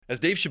As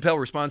Dave Chappelle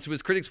responds to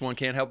his critics, one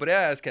can't help but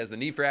ask, has the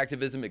need for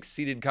activism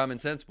exceeded common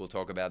sense? We'll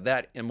talk about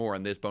that and more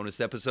on this bonus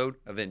episode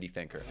of Indie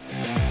Thinker.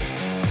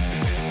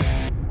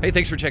 Hey,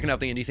 thanks for checking out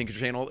the Indie Thinker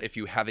channel. If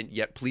you haven't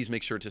yet, please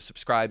make sure to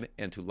subscribe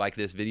and to like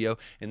this video,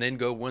 and then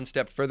go one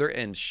step further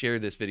and share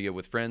this video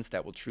with friends.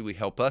 That will truly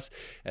help us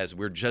as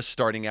we're just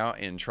starting out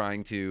and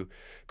trying to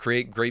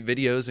create great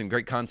videos and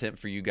great content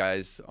for you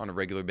guys on a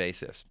regular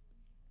basis.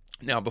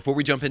 Now, before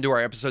we jump into our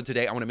episode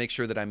today, I want to make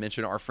sure that I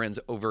mention our friends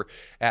over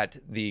at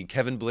the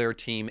Kevin Blair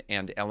team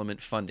and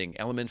Element Funding.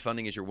 Element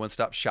Funding is your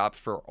one-stop shop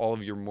for all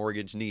of your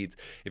mortgage needs.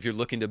 If you're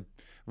looking to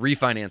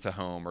refinance a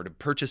home or to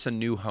purchase a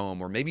new home,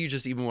 or maybe you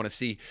just even want to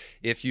see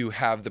if you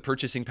have the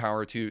purchasing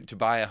power to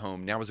buy a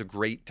home, now is a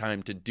great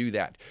time to do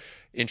that.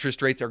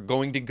 Interest rates are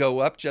going to go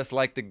up just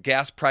like the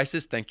gas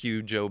prices. Thank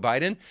you, Joe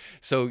Biden.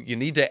 So you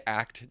need to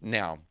act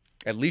now.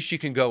 At least you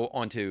can go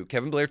onto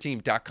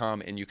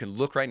kevinblairteam.com and you can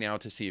look right now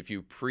to see if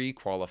you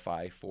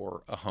pre-qualify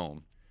for a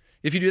home.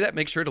 If you do that,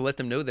 make sure to let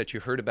them know that you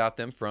heard about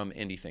them from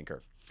Indie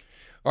Thinker.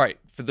 All right,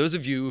 for those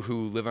of you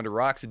who live under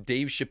rocks,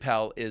 Dave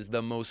Chappelle is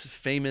the most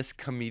famous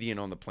comedian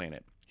on the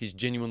planet. He's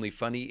genuinely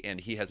funny, and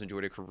he has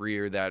enjoyed a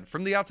career that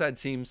from the outside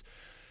seems,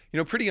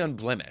 pretty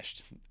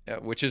unblemished,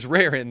 which is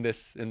rare in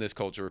this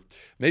culture.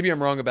 Maybe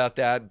I'm wrong about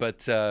that,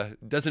 but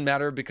doesn't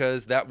matter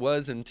because that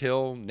was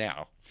until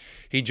now.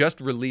 He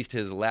just released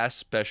his last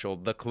special,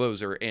 The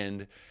Closer,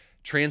 and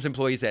trans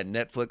employees at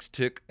Netflix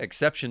took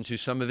exception to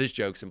some of his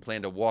jokes and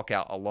plan to walk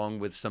out along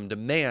with some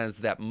demands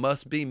that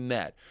must be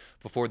met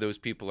before those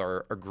people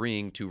are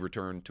agreeing to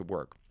return to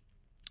work.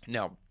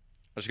 Now,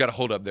 I just got to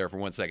hold up there for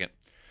 1 second.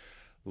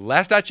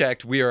 Last I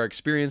checked, we are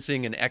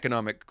experiencing an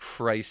economic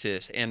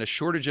crisis and a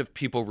shortage of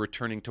people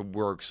returning to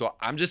work. So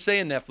I'm just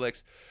saying,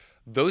 Netflix,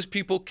 those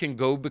people can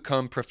go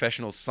become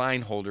professional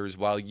sign holders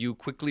while you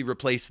quickly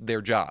replace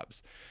their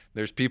jobs.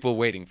 There's people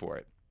waiting for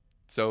it.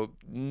 So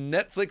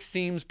Netflix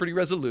seems pretty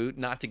resolute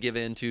not to give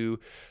in to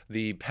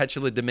the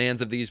petulant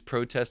demands of these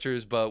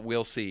protesters, but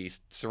we'll see.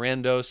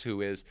 Sarandos,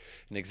 who is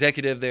an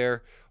executive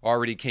there,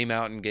 already came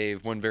out and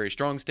gave one very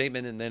strong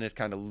statement, and then has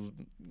kind of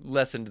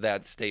lessened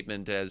that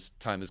statement as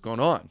time has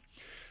gone on.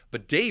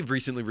 But Dave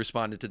recently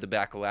responded to the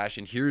backlash,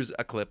 and here's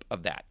a clip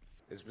of that.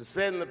 It's been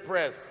said in the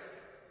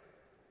press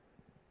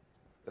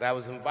that I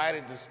was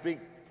invited to speak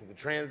to the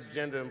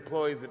transgender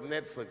employees at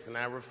Netflix, and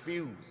I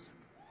refused.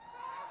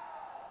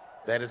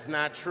 That is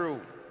not true.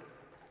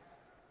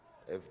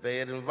 If they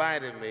had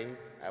invited me,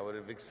 I would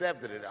have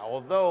accepted it,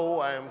 although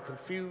I am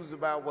confused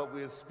about what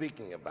we are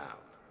speaking about.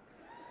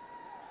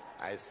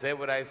 I said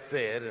what I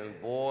said,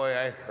 and boy,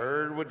 I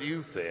heard what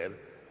you said.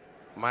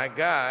 My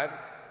God,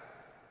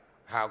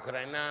 how could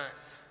I not?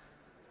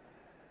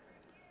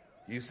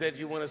 You said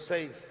you want a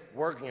safe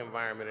working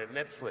environment at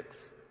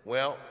Netflix.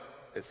 Well,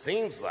 it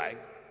seems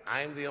like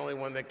I'm the only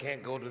one that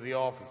can't go to the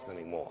office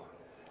anymore.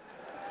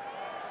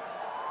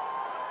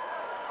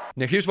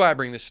 Now, here's why I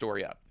bring this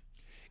story up.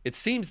 It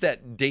seems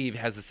that Dave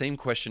has the same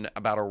question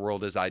about our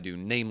world as I do,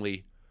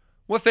 namely,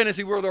 what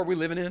fantasy world are we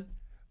living in?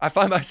 I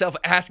find myself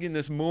asking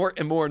this more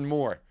and more and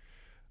more.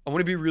 I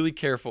want to be really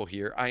careful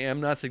here. I am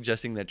not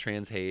suggesting that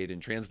trans hate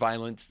and trans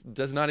violence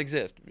does not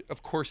exist.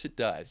 Of course it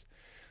does.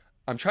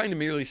 I'm trying to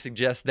merely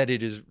suggest that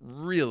it is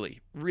really,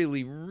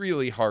 really,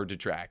 really hard to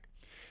track.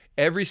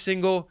 Every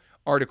single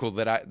article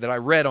that I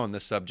read on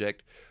this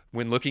subject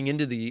when looking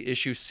into the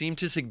issue seemed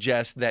to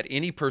suggest that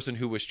any person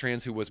who was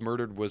trans who was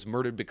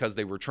murdered because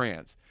they were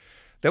trans.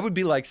 That would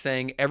be like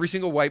saying every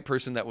single white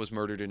person that was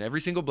murdered and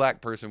every single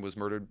black person was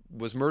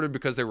murdered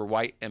because they were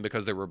white and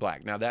because they were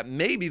black. Now, that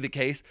may be the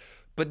case,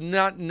 but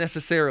not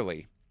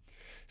necessarily.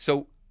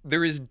 So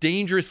there is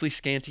dangerously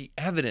scanty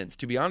evidence,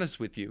 to be honest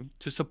with you,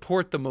 to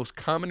support the most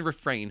common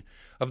refrain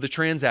of the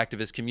trans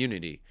activist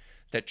community,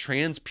 that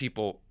trans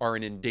people are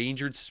an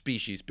endangered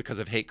species because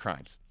of hate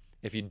crimes.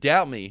 If you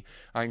doubt me,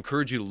 I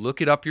encourage you to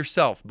look it up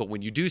yourself, but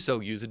when you do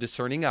so, use a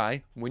discerning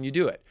eye when you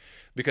do it,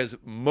 because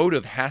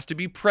motive has to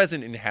be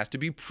present and it has to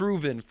be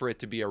proven for it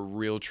to be a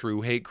real,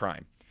 true hate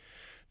crime.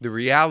 The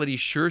reality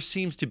sure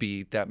seems to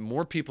be that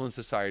more people in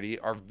society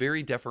are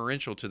very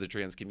deferential to the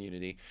trans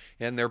community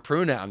and their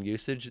pronoun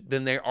usage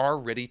than they are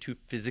ready to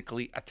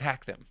physically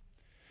attack them.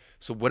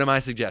 So what am I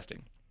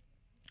suggesting?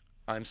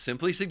 I'm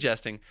simply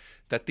suggesting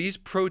that these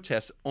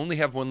protests only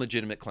have one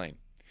legitimate claim: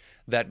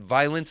 that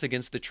violence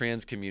against the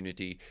trans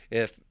community,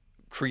 if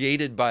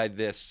created by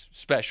this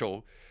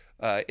special,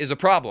 is a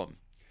problem.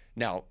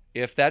 Now,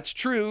 if that's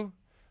true,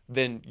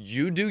 then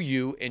you do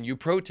you and you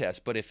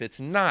protest. But if it's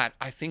not,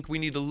 I think we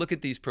need to look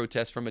at these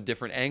protests from a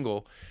different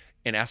angle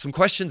and ask some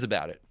questions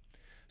about it.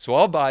 So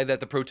I'll buy that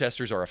the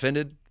protesters are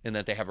offended and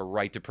that they have a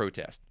right to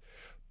protest.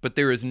 But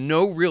there is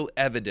no real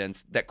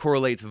evidence that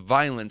correlates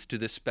violence to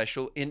this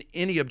special in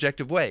any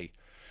objective way.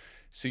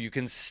 So you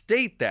can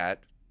state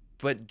that,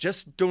 but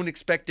just don't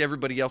expect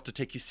everybody else to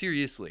take you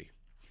seriously.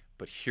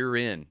 But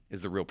herein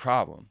is the real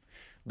problem.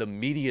 The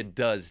media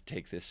does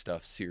take this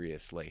stuff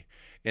seriously.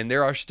 And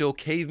there are still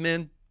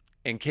cavemen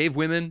and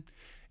cavewomen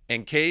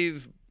and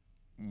cave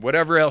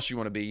whatever else you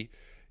want to be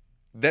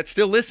that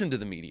still listen to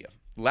the media.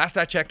 Last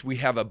I checked, we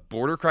have a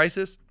border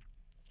crisis,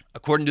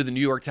 According to the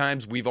New York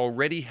Times, we've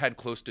already had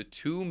close to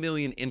 2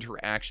 million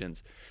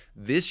interactions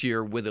this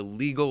year with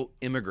illegal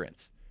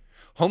immigrants.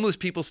 Homeless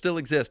people still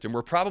exist, and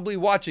we're probably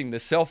watching the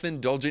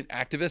self-indulgent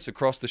activists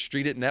across the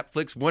street at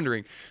Netflix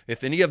wondering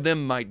if any of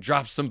them might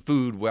drop some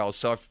food while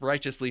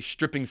self-righteously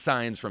stripping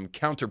signs from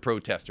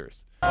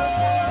counter-protesters.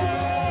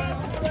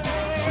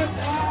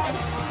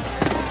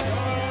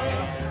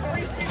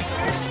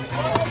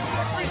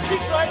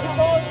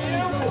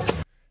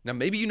 Now,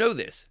 maybe you know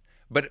this,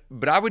 but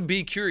I would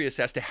be curious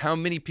as to how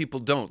many people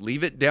don't.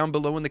 Leave it down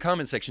below in the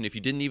comment section if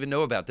you didn't even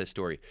know about this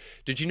story.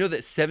 Did you know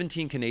that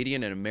 17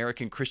 Canadian and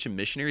American Christian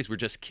missionaries were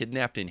just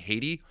kidnapped in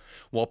Haiti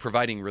while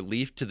providing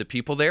relief to the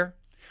people there?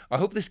 I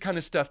hope this kind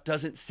of stuff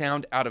doesn't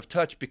sound out of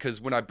touch, because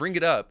when I bring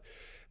it up,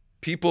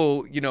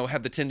 people,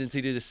 have the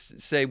tendency to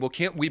say, well,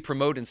 can't we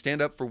promote and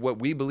stand up for what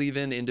we believe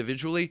in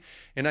individually?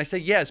 And I say,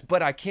 yes,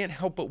 but I can't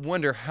help but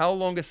wonder how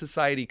long a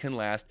society can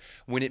last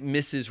when it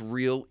misses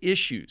real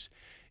issues.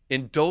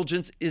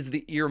 Indulgence is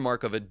the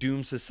earmark of a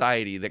doomed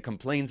society that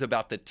complains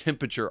about the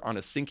temperature on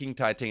a sinking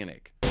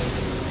Titanic.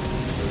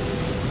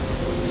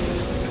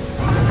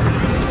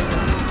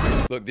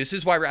 Look, this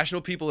is why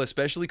rational people,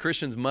 especially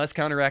Christians, must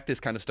counteract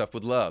this kind of stuff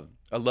with love.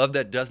 A love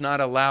that does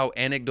not allow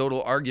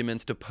anecdotal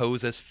arguments to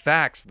pose as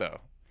facts, though.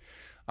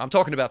 I'm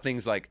talking about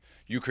things like,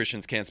 you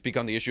Christians can't speak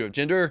on the issue of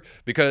gender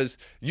because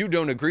you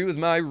don't agree with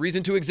my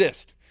reason to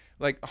exist.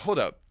 Like, hold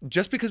up.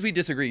 Just because we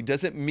disagree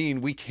doesn't mean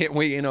we can't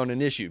weigh in on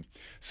an issue.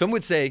 Some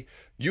would say,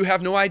 you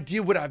have no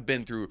idea what I've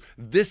been through.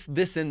 This,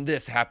 and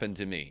this happened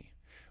to me.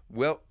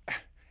 Well,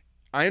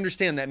 I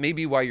understand that may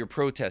be why you're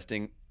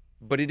protesting,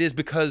 but it is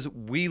because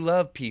we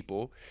love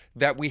people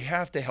that we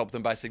have to help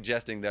them by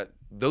suggesting that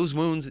those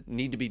wounds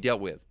need to be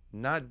dealt with,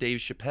 not Dave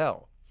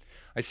Chappelle.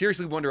 I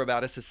seriously wonder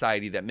about a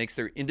society that makes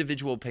their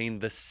individual pain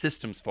the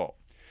system's fault.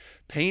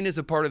 Pain is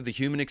a part of the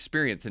human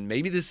experience, and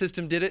maybe the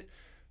system did it,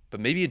 but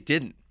maybe it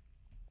didn't.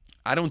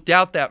 I don't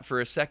doubt that for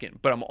a second,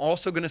 but I'm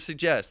also going to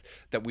suggest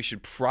that we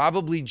should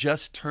probably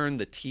just turn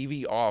the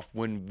TV off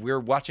when we're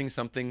watching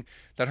something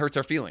that hurts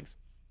our feelings.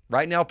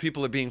 Right now,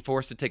 people are being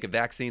forced to take a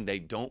vaccine they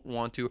don't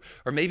want to,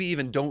 or maybe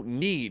even don't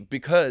need,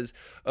 because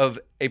of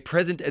a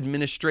present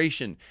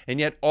administration. And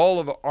yet all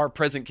of our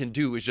president can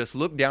do is just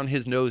look down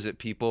his nose at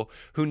people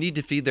who need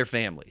to feed their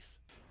families.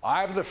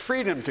 I have the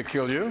freedom to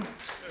kill you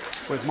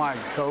with my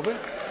COVID.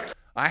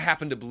 I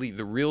happen to believe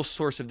the real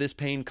source of this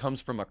pain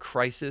comes from a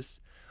crisis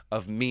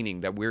of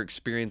meaning that we're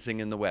experiencing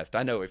in the West.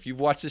 I know if you've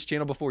watched this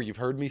channel before, you've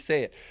heard me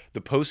say it. The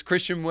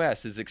post-Christian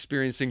West is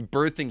experiencing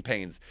birthing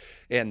pains,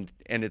 and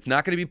it's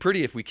not going to be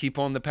pretty if we keep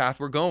on the path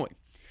we're going.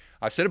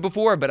 I've said it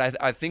before, but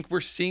I think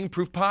we're seeing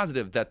proof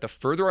positive that the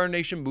further our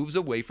nation moves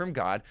away from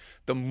God,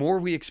 the more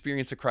we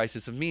experience a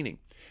crisis of meaning.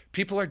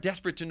 People are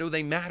desperate to know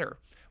they matter.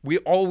 We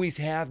always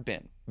have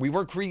been. We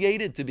were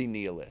created to be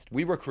nihilist.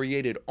 We were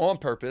created on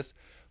purpose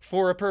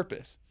for a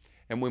purpose.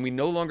 And when we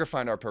no longer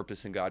find our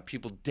purpose in God,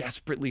 people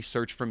desperately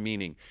search for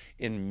meaning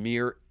in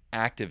mere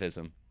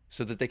activism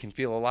so that they can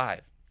feel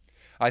alive.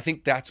 I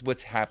think that's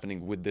what's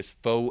happening with this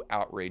faux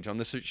outrage on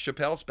the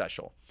Chappelle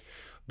special.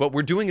 But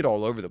we're doing it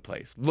all over the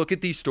place. Look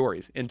at these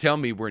stories and tell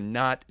me we're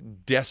not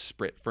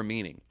desperate for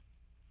meaning.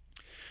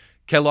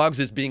 Kellogg's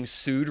is being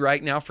sued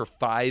right now for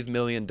 $5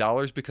 million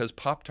because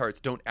Pop-Tarts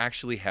don't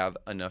actually have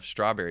enough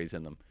strawberries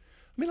in them.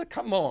 I mean, like,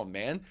 come on,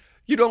 man.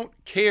 You don't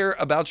care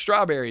about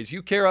strawberries.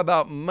 You care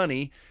about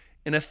money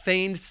in a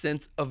feigned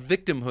sense of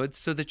victimhood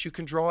so that you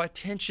can draw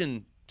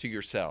attention to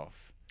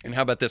yourself. And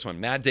how about this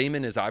one? Matt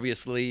Damon is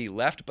obviously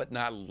left, but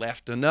not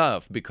left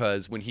enough,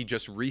 because when he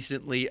just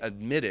recently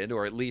admitted,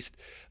 or at least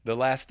the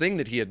last thing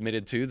that he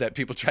admitted to that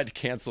people tried to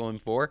cancel him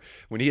for,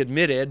 when he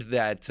admitted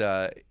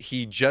that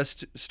he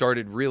just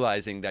started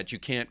realizing that you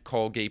can't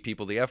call gay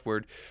people the F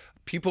word,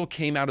 people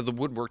came out of the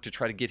woodwork to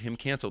try to get him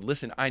canceled.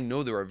 Listen, I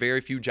know there are very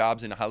few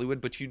jobs in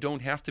Hollywood, but you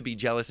don't have to be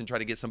jealous and try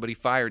to get somebody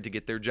fired to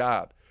get their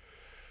job.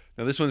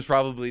 Now, this one's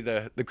probably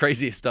the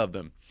craziest of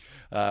them.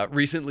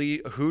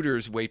 Recently,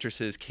 Hooters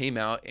waitresses came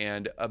out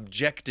and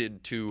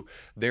objected to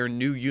their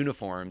new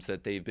uniforms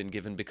that they've been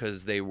given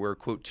because they were,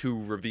 quote, too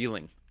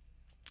revealing.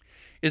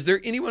 Is there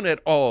anyone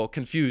at all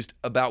confused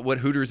about what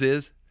Hooters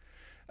is?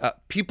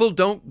 People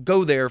don't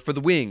go there for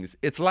the wings.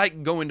 It's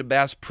like going to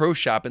Bass Pro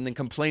Shop and then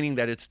complaining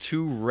that it's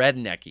too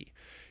rednecky.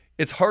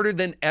 It's harder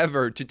than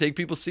ever to take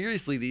people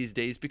seriously these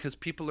days because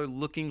people are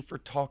looking for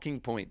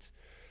talking points,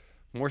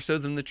 more so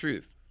than the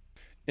truth.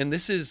 And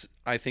this is,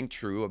 I think,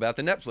 true about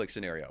the Netflix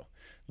scenario.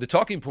 The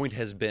talking point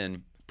has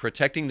been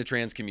protecting the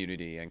trans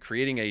community and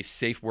creating a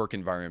safe work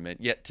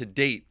environment, yet to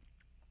date,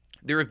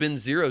 there have been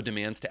zero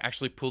demands to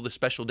actually pull the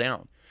special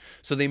down.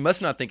 So they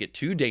must not think it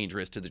too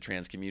dangerous to the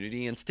trans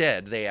community.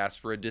 Instead, they ask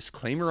for a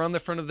disclaimer on the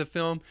front of the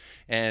film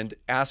and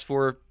ask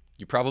for,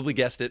 you probably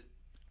guessed it,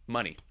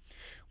 money.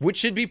 Which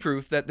should be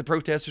proof that the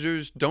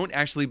protesters don't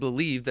actually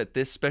believe that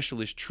this special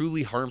is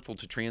truly harmful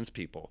to trans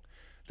people.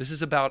 This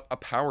is about a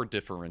power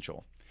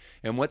differential.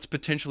 And what's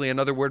potentially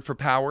another word for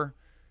power?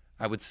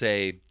 I would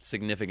say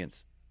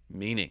significance,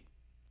 meaning,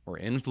 or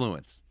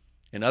influence.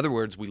 In other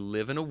words, we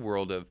live in a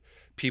world of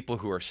people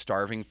who are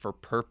starving for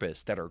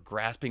purpose, that are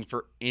grasping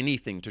for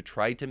anything to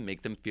try to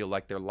make them feel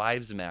like their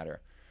lives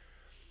matter.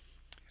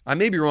 I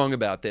may be wrong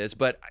about this,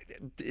 but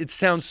it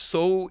sounds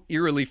so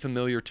eerily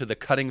familiar to the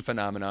cutting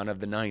phenomenon of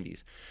the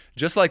 90s.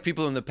 Just like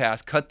people in the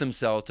past cut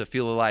themselves to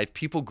feel alive,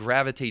 people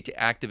gravitate to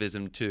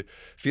activism to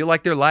feel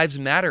like their lives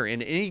matter,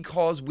 and any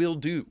cause will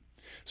do.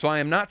 So I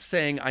am not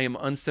saying I am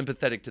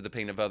unsympathetic to the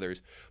pain of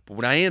others, but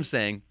what I am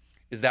saying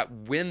is that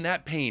when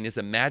that pain is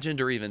imagined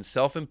or even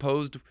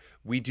self-imposed,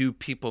 we do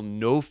people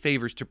no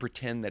favors to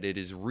pretend that it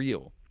is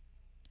real.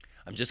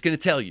 I'm just going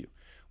to tell you,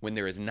 when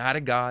there is not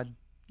a God,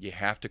 you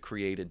have to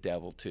create a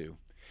devil too.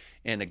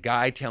 And a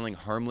guy telling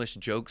harmless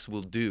jokes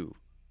will do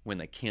when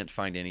they can't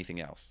find anything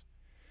else.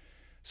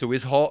 So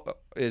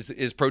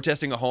is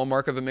protesting a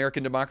hallmark of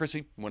American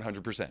democracy?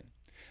 100%.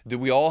 Do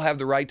we all have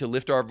the right to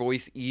lift our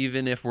voice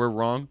even if we're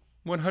wrong?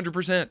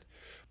 100%.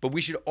 But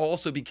we should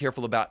also be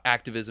careful about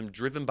activism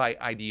driven by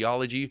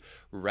ideology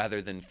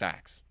rather than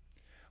facts.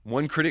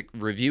 One critic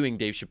reviewing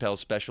Dave Chappelle's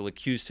special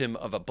accused him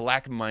of a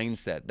black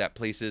mindset that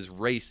places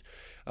race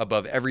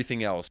above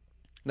everything else.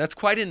 That's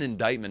quite an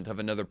indictment of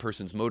another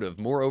person's motive.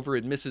 Moreover,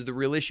 it misses the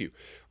real issue.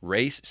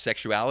 Race,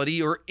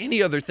 sexuality, or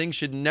any other thing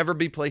should never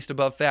be placed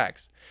above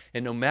facts.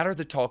 And no matter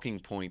the talking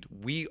point,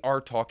 we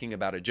are talking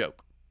about a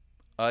joke.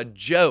 A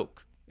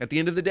joke at the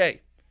end of the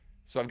day.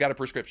 So I've got a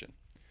prescription.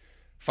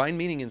 Find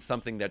meaning in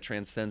something that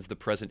transcends the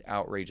present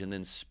outrage and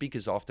then speak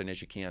as often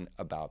as you can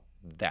about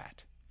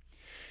that.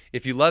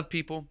 If you love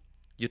people,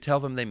 you tell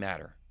them they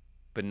matter,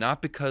 but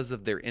not because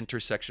of their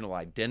intersectional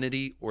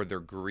identity or their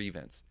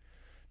grievance.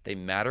 They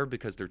matter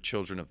because they're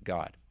children of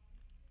God.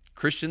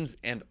 Christians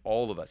and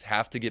all of us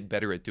have to get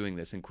better at doing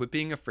this and quit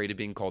being afraid of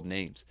being called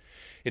names.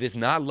 It is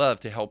not love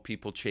to help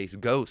people chase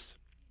ghosts.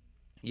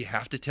 You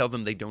have to tell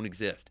them they don't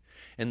exist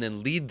and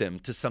then lead them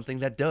to something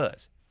that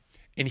does.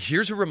 And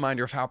here's a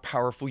reminder of how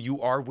powerful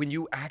you are when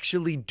you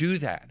actually do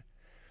that.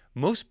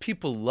 Most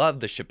people love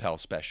the Chappelle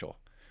special.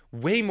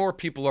 Way more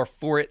people are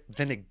for it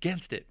than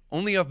against it.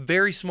 Only a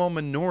very small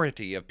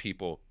minority of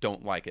people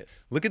don't like it.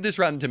 Look at this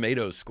Rotten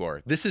Tomatoes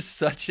score. This is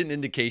such an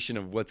indication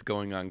of what's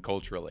going on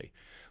culturally.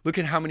 Look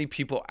at how many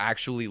people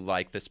actually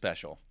like the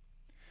special.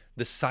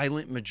 The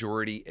silent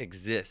majority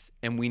exists,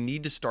 and we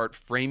need to start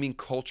framing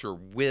culture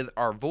with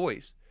our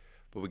voice.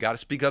 But we got to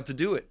speak up to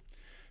do it.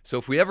 So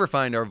if we ever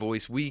find our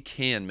voice, we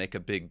can make a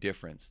big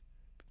difference.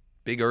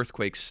 Big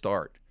earthquakes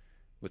start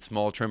with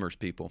small tremors,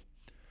 people.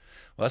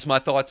 Well, that's my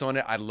thoughts on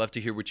it. I'd love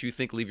to hear what you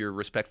think. Leave your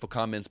respectful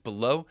comments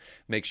below.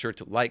 Make sure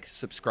to like,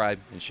 subscribe,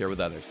 and share with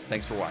others.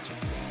 Thanks for watching.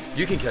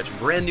 You can catch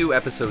brand new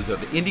episodes of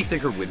Indie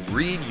Thinker with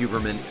Reed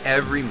Huberman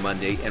every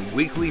Monday and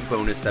weekly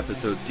bonus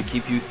episodes to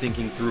keep you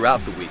thinking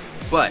throughout the week.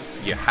 But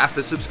you have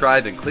to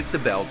subscribe and click the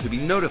bell to be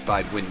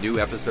notified when new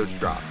episodes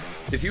drop.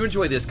 If you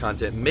enjoy this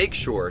content, make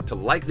sure to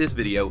like this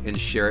video and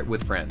share it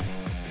with friends.